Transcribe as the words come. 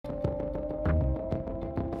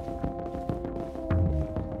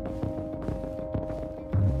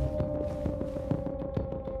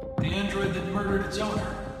murdered its owner.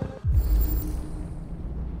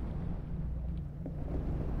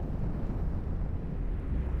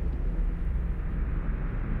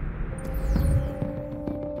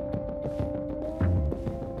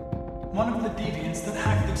 One of the deviants that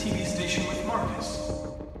hacked the TV station with Marcus.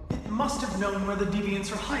 It must have known where the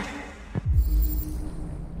deviants are hiding.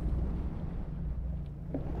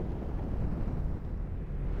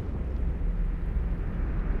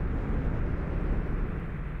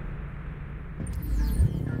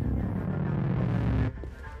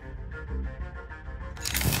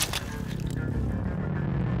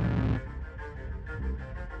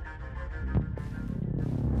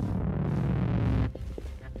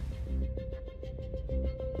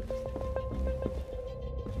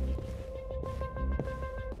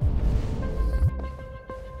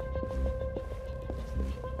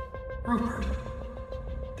 Rupert,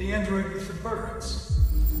 the android with the birds.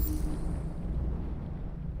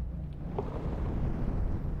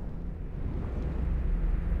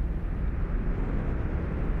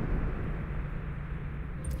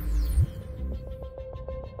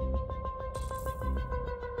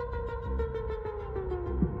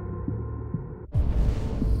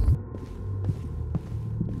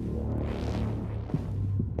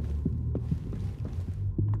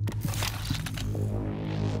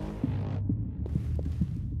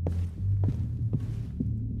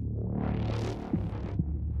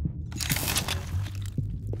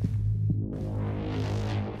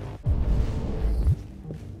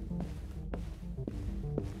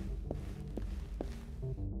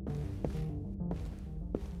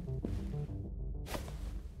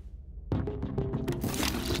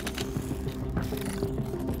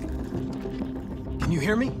 Can you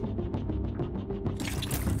hear me?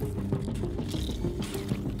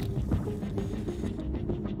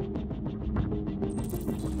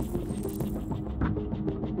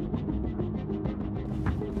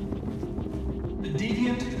 The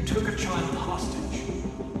deviant who took a child hostage.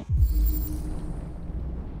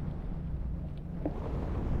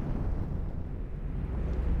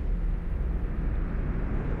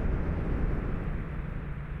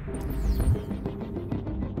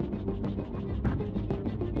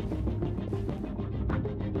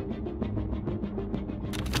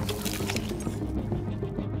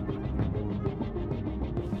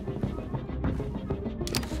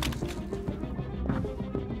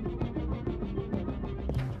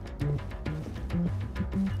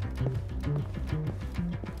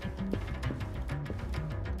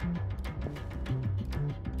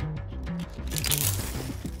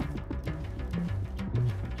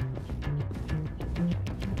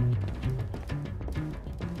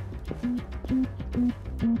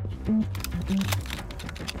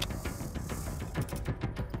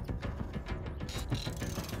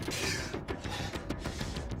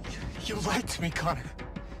 You lied to me, Connor.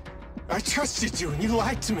 I trusted you, and you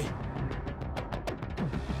lied to me.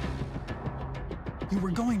 You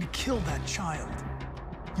were going to kill that child.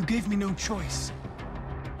 You gave me no choice.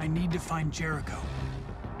 I need to find Jericho.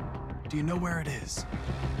 Do you know where it is?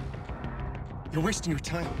 You're wasting your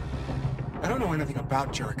time. I don't know anything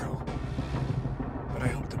about Jericho. But I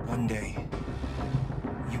hope that one day,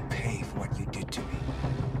 you pay for what you did to me.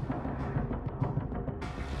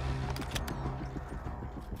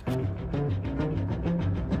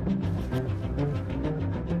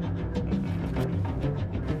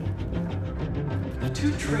 The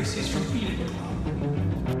two Tracys from Eden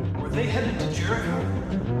Club. Were they headed to Jericho?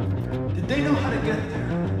 Did they know how to get there?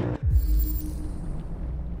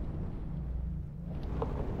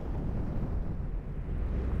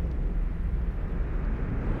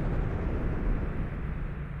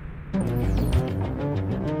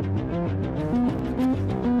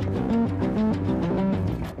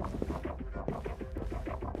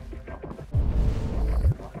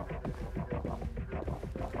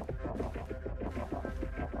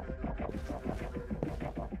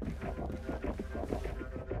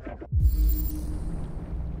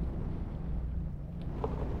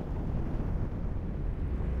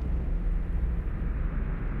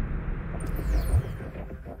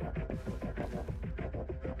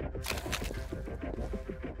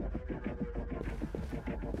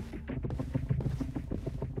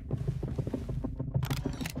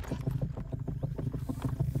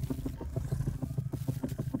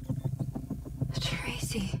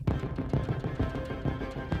 Tracy.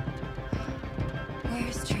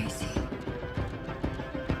 Where's Tracy?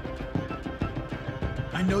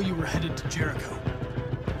 I know you were headed to Jericho.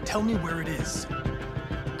 Tell me where it is.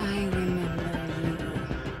 I remember you.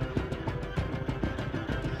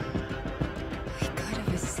 We could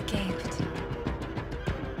have escaped.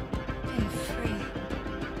 Been free.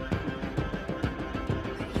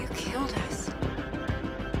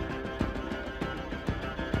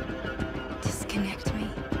 reconnect me.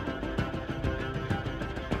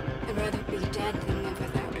 I'd rather be dead than live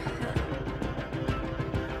without her.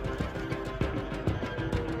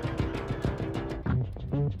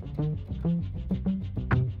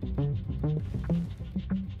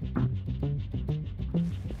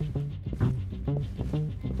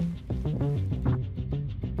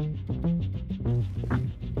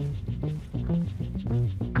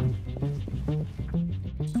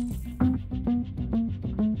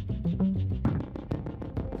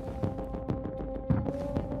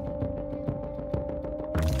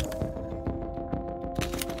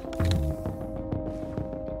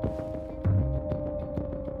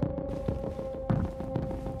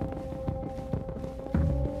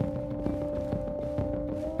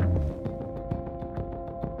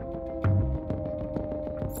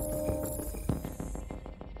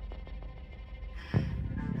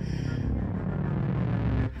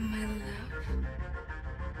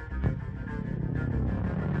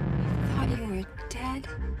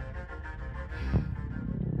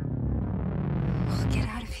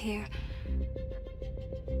 Here.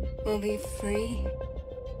 We'll be free.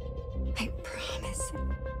 I promise.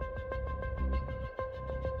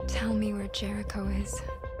 Tell me where Jericho is.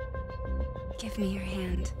 Give me your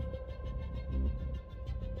hand.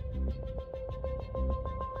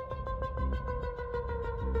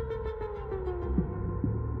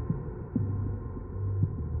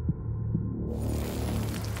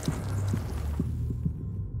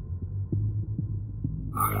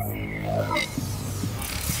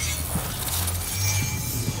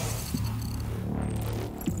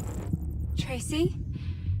 Tracy?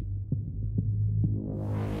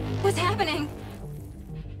 What's happening?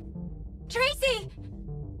 Tracy!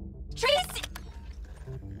 Tracy!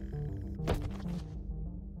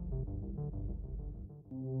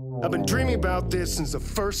 I've been dreaming about this since the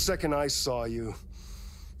first second I saw you.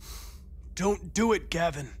 Don't do it,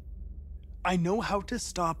 Gavin. I know how to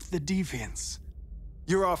stop the deviants.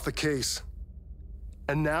 You're off the case.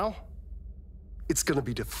 And now, it's gonna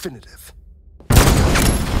be definitive.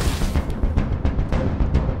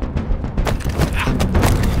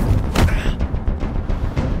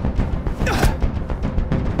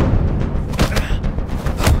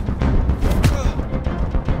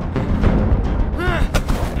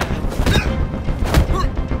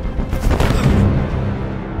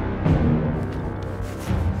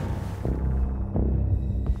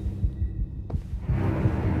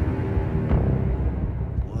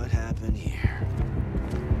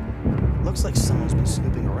 Looks like someone's been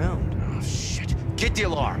snooping around. Oh, shit. Get the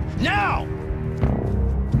alarm, now!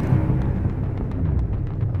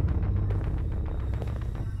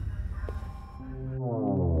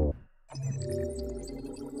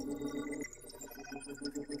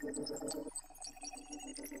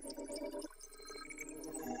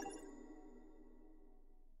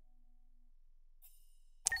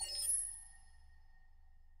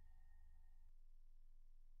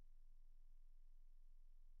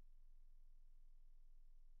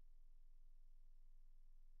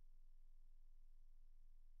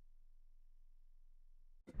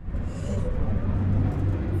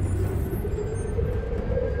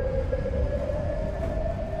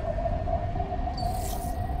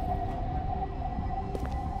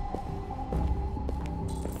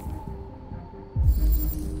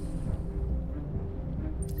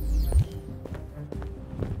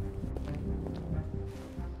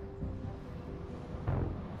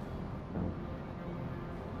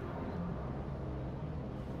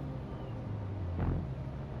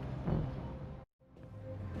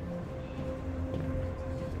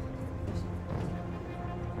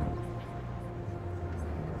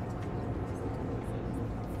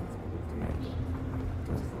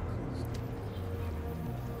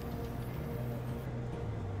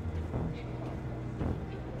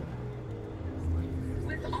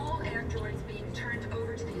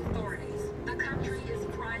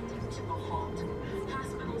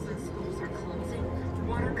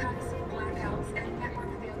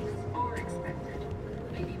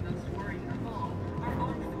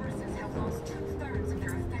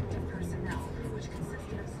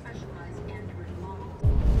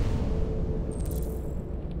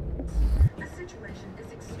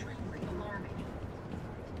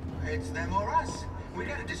 It's them or us. We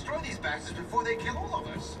gotta destroy these bastards before they kill all of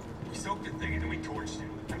us. We soaked the thing and then we torched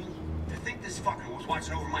it. I mean, to think this fucker was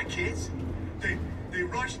watching over my kids? They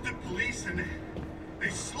rushed the police and they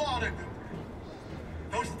slaughtered them.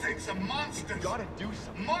 Those things are monsters. You gotta do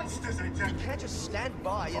something. Monsters, I tell you. You can't just stand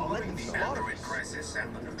by and let them Following the slaughter android us. crisis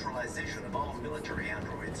and the neutralization of all military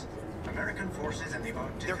androids, American forces and the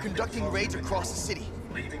Arctic... They're conducting raids across the city.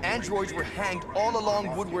 Androids were hanged all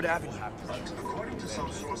along Woodward Avenue. But according to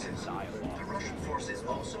some sources, the Russian forces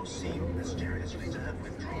also seem mysteriously to have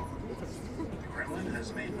withdrawn. The Kremlin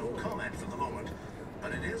has made no comment for the moment,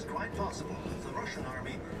 but it is quite possible that the Russian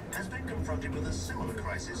army has been confronted with a similar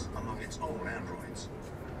crisis among its own androids.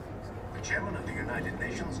 The chairman of the United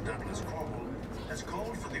Nations, Douglas Cornwall, has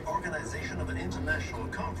called for the organization of an international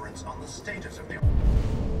conference on the status of the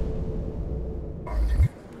Arctic.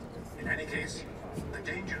 In any case, the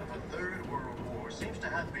danger of a third world war seems to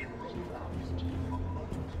have been ruled out for the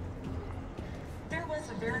moment. There was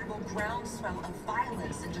a veritable groundswell of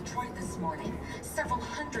violence in Detroit this morning. Several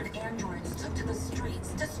hundred androids took to the streets,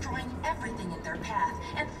 destroying everything in their path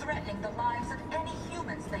and threatening the lives of any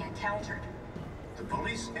humans they encountered. The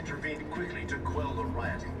police intervened quickly to quell the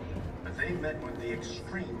rioting, but they met with the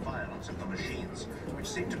extreme violence of the machines, which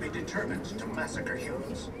seemed to be determined to massacre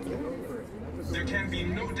humans. There can be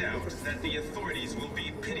no doubt that the authorities will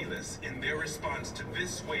be pitiless in their response to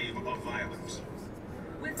this wave of violence.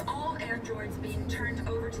 With all androids being turned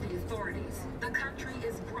over to the authorities, the country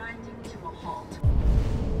is grinding to a halt.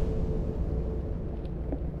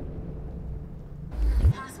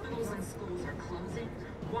 Hospitals and schools are closing,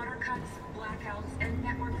 water cuts, blackouts, and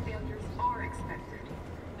network failures are expected.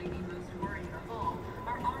 Maybe most worrying of all,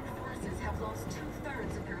 our armed forces have lost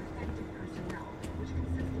 2/3 of their effective personnel, which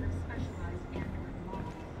consisted of specialized android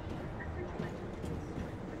models.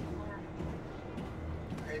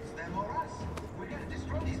 It's them or us. We gotta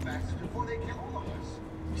destroy these bastards before they kill all of us.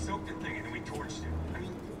 We soaked the thing and then we torched it. I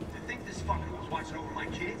mean, to think this fucker was watching over my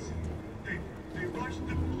kids? They rushed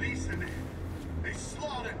the police and they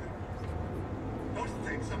slaughtered them. Those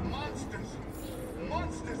things are monsters.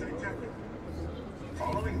 Monsters, I tell you.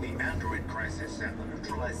 Following the android crisis and the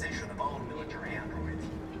neutralization of all military androids,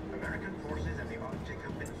 American forces in the Arctic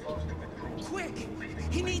have been forced to withdraw. Quick!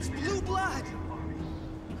 He needs blue blood!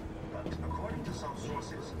 But according to some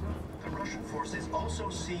sources, the Russian forces also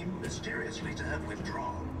seem mysteriously to have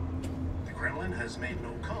withdrawn. The Kremlin has made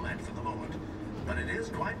no comment for the moment, but it is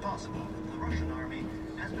quite possible that the Russian army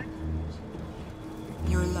has been...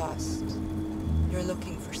 You're lost. You're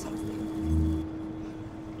looking for something.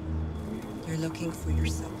 You're looking for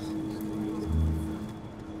yourself.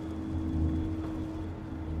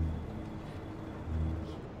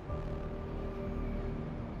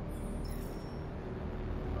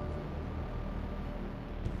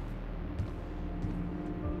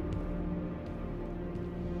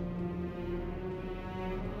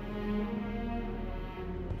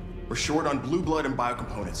 We're short on blue blood and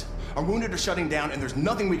biocomponents. Our wounded are shutting down, and there's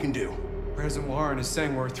nothing we can do. President Warren is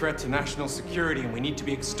saying we're a threat to national security and we need to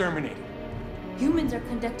be exterminated. Humans are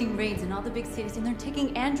conducting raids in all the big cities, and they're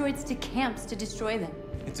taking androids to camps to destroy them.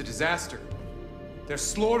 It's a disaster. They're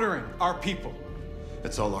slaughtering our people.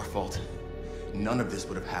 That's all our fault. None of this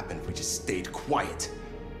would have happened if we just stayed quiet.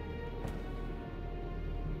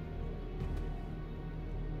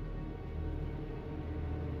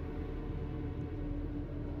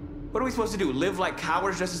 What are we supposed to do? Live like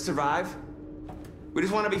cowards just to survive? We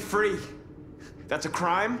just want to be free. That's a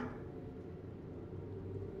crime?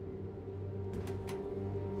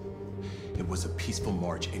 It was a peaceful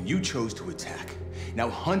march, and you chose to attack. Now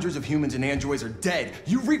hundreds of humans and androids are dead.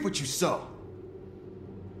 You reap what you sow.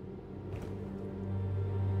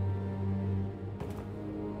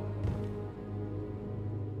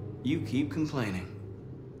 You keep complaining.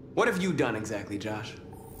 What have you done exactly, Josh?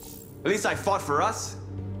 At least I fought for us.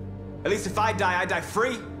 At least if I die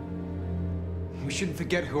free. We shouldn't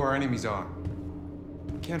forget who our enemies are.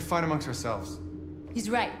 We can't fight amongst ourselves. He's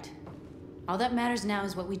right. All that matters now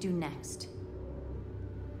is what we do next.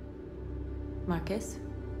 Marcus?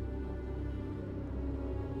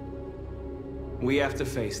 We have to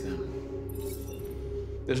face them.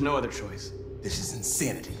 There's no other choice. This is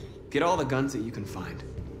insanity. Get all the guns that you can find.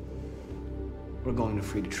 We're going to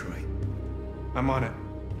free Detroit. I'm on it.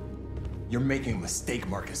 You're making a mistake,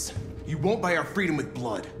 Marcus. You won't buy our freedom with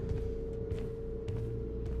blood.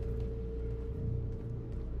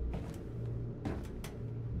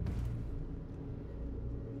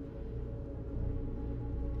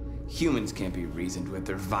 Humans can't be reasoned with.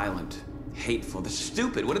 They're violent, hateful, they're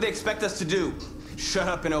stupid. What do they expect us to do? Shut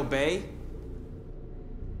up and obey?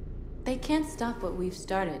 They can't stop what we've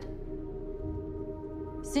started.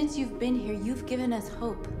 Since you've been here, you've given us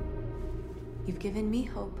hope. You've given me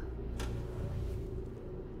hope.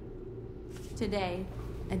 Today,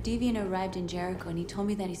 a deviant arrived in Jericho and he told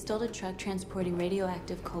me that he stole a truck transporting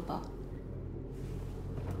radioactive cobalt.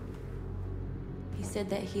 He said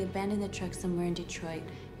that he abandoned the truck somewhere in Detroit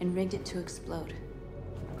and rigged it to explode.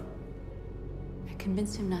 I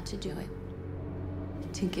convinced him not to do it,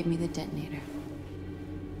 to give me the detonator.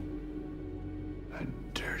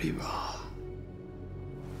 Liberty Ball.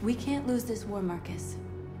 We can't lose this war, Marcus.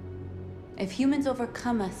 If humans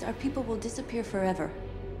overcome us, our people will disappear forever.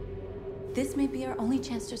 This may be our only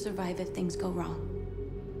chance to survive if things go wrong.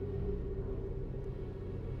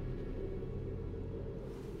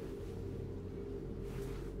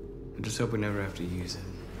 I just hope we never have to use it.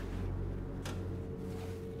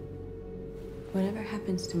 Whatever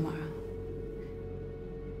happens tomorrow,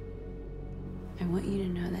 I want you to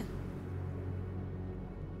know that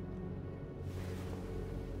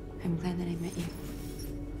I'm glad that I met you.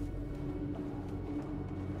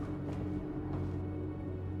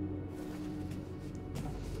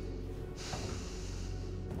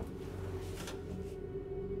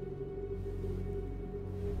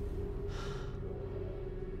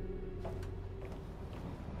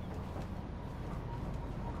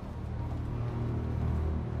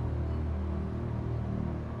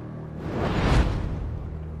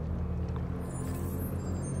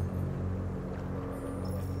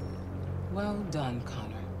 Well done,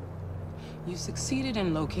 Connor. You succeeded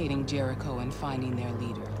in locating Jericho and finding their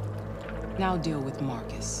leader. Now deal with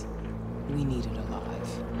Marcus. We need it alive.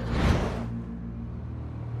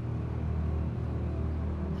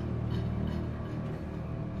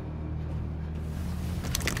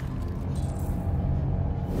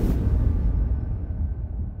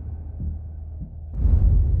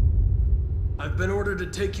 I've been ordered to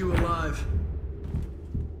take you alive.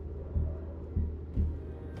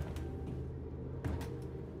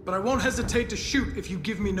 But I won't hesitate to shoot if you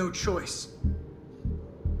give me no choice.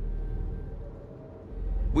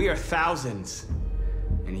 We are thousands,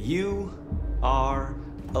 and you are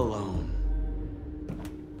alone.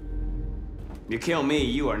 You kill me,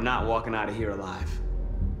 you are not walking out of here alive.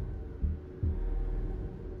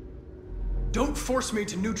 Don't force me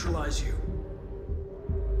to neutralize you.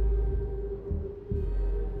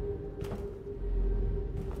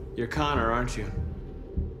 You're Connor, aren't you?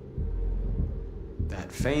 That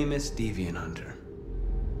famous deviant hunter.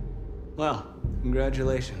 Well,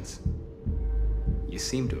 congratulations. You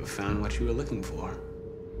seem to have found what you were looking for.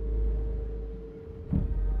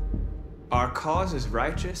 Our cause is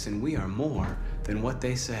righteous, and we are more than what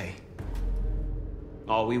they say.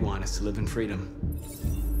 All we want is to live in freedom.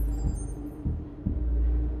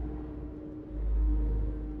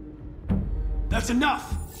 That's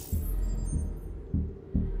enough!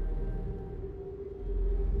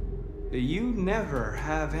 You never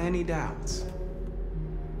have any doubts.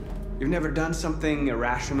 You've never done something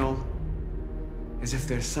irrational, as if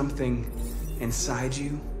there's something inside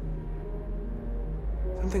you,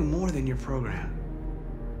 something more than your program.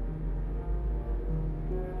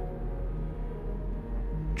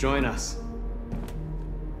 Join us.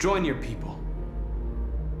 Join your people.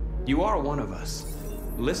 You are one of us.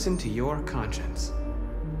 Listen to your conscience.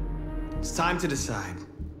 It's time to decide.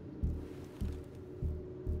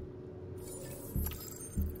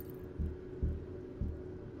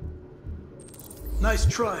 Nice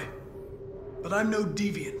try, but I'm no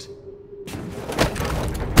deviant.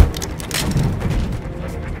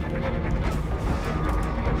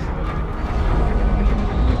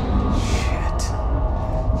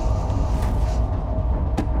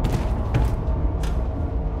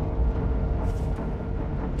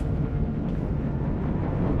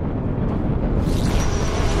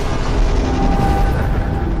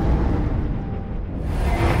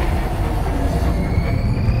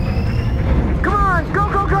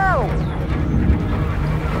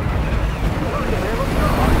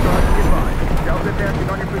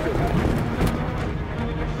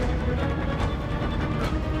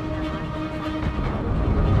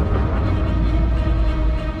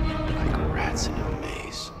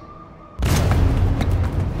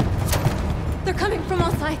 They're coming from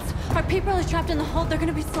all sides. Our people are trapped in the hold. They're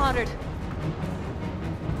gonna be slaughtered.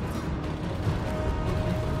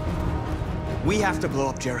 We have to blow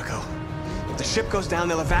up Jericho. If the ship goes down,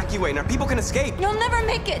 they'll evacuate and our people can escape. You'll never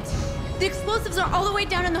make it! The explosives are all the way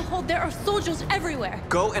down in the hold. There are soldiers everywhere.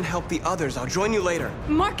 Go and help the others. I'll join you later.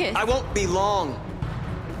 Marcus! I won't be long.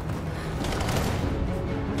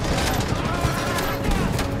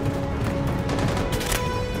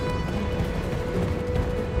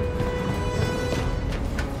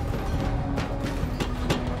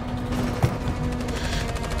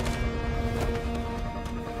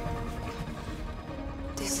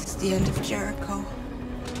 This is the end of Jericho.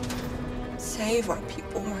 Save our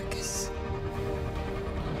people, Marcus.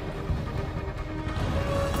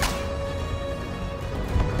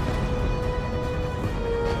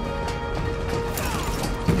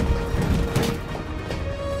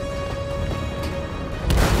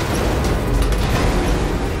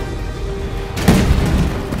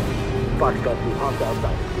 Foxtrot 2, hostile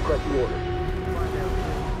sighted. out the order.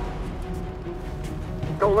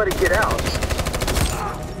 Don't let it get out.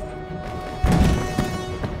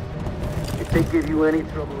 If they give you any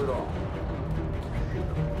trouble at all,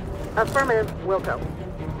 shoot them. Affirmative, Wilco.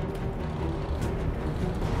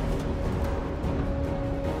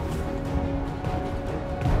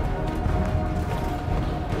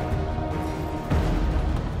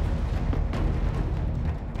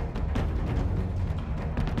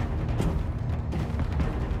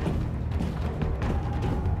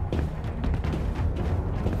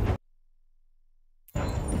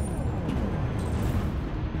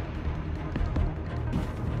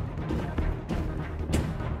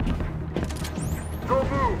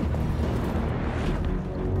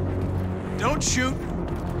 Don't shoot.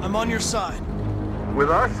 I'm on your side. With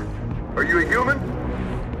us? Are you a human?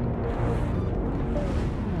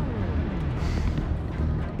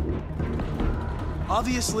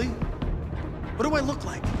 Obviously. What do I look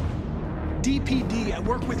like? DPD, I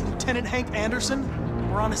work with Lieutenant Hank Anderson.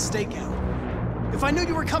 We're on a stakeout. If I knew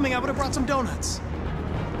you were coming, I would have brought some donuts.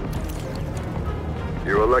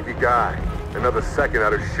 You're a lucky guy. Another second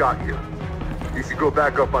I'd have shot you. You should go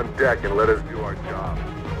back up on deck and let us do our job.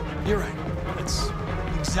 You're right. That's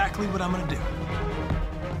exactly what I'm gonna do.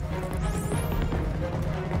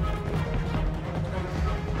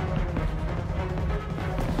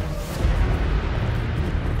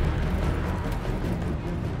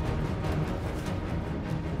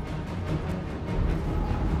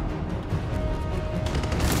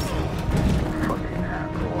 Fucking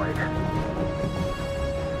android.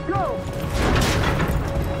 Go!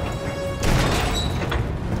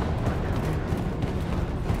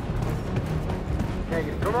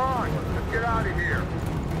 Come on, let's get out of here.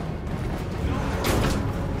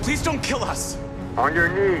 Please don't kill us. On your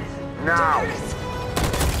knees, now.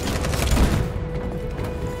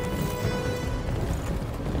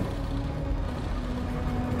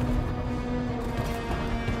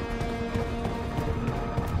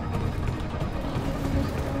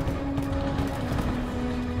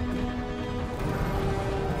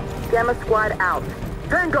 Gamma Squad out.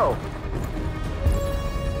 Tango!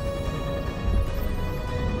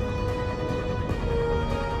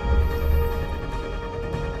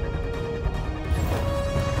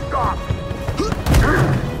 Stop!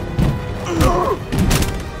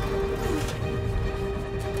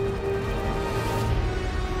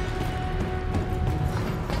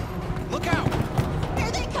 Look out!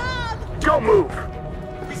 Here they come! Don't move!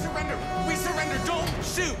 We surrender! We surrender! Don't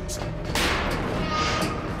shoot!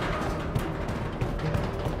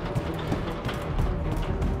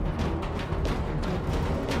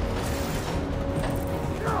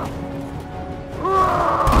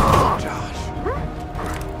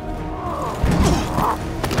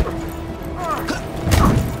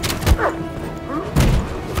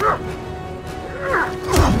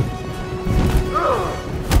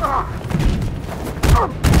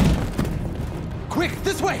 Quick,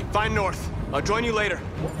 this way! Find North. I'll join you later.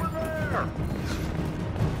 Over there!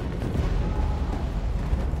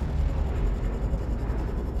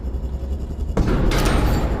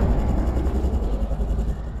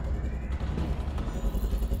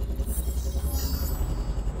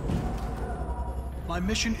 My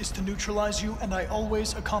mission is to neutralize you, and I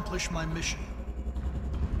always accomplish my mission.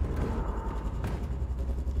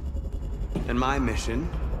 And my mission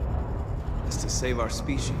is to save our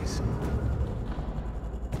species.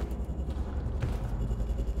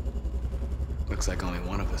 Looks like only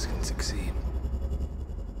one of us can succeed.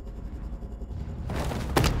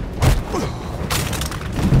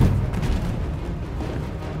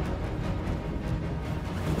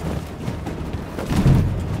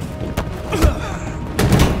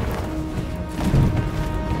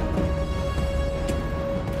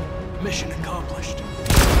 Mission accomplished.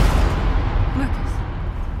 Marcus.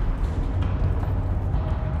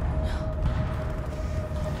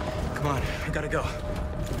 Come on, I gotta go.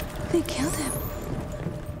 They killed him.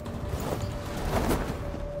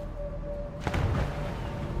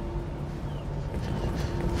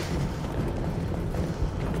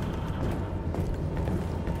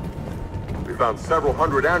 We found several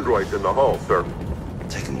hundred androids in the hull, sir.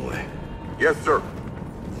 Take them away. Yes, sir.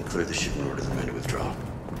 And clear the ship and order the men to withdraw.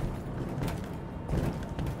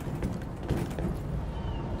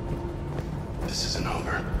 This isn't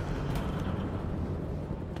over.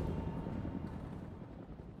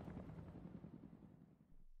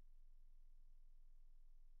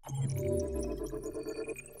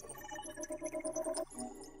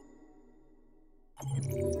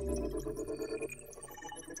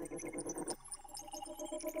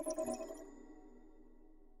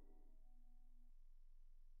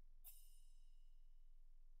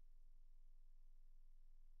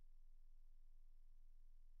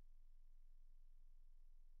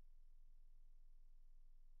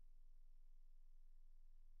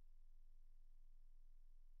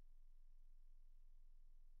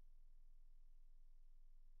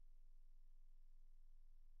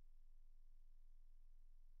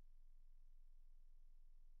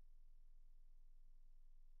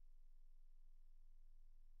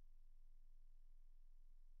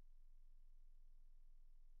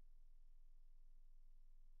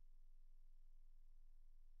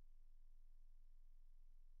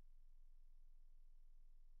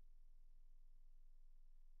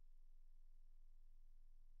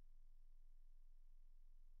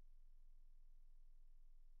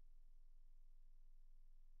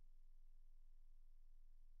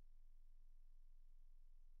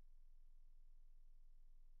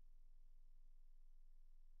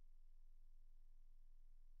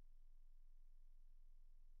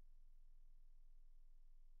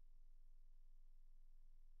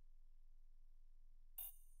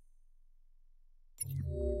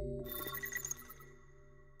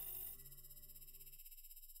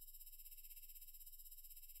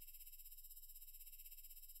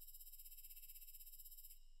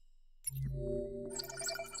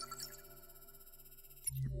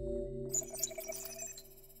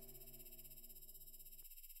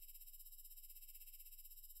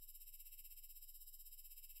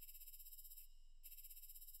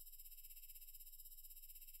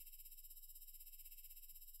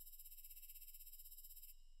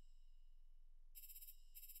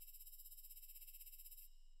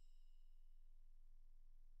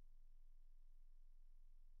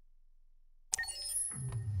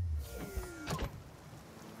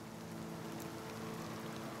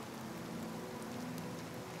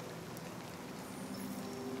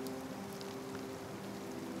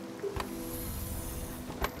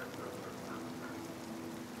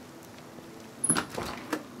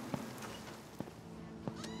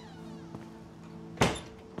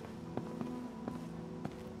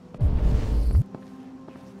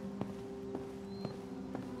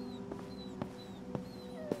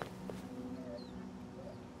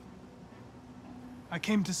 I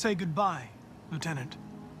came to say goodbye, Lieutenant.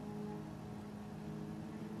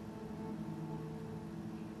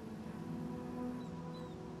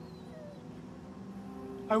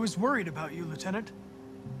 I was worried about you, Lieutenant.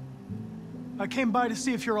 I came by to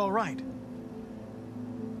see if you're all right.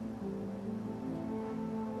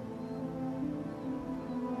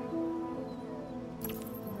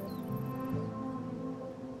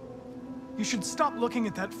 You should stop looking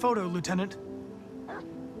at that photo, Lieutenant.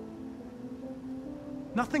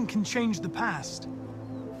 Nothing can change the past.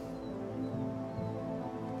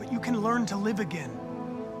 But you can learn to live again.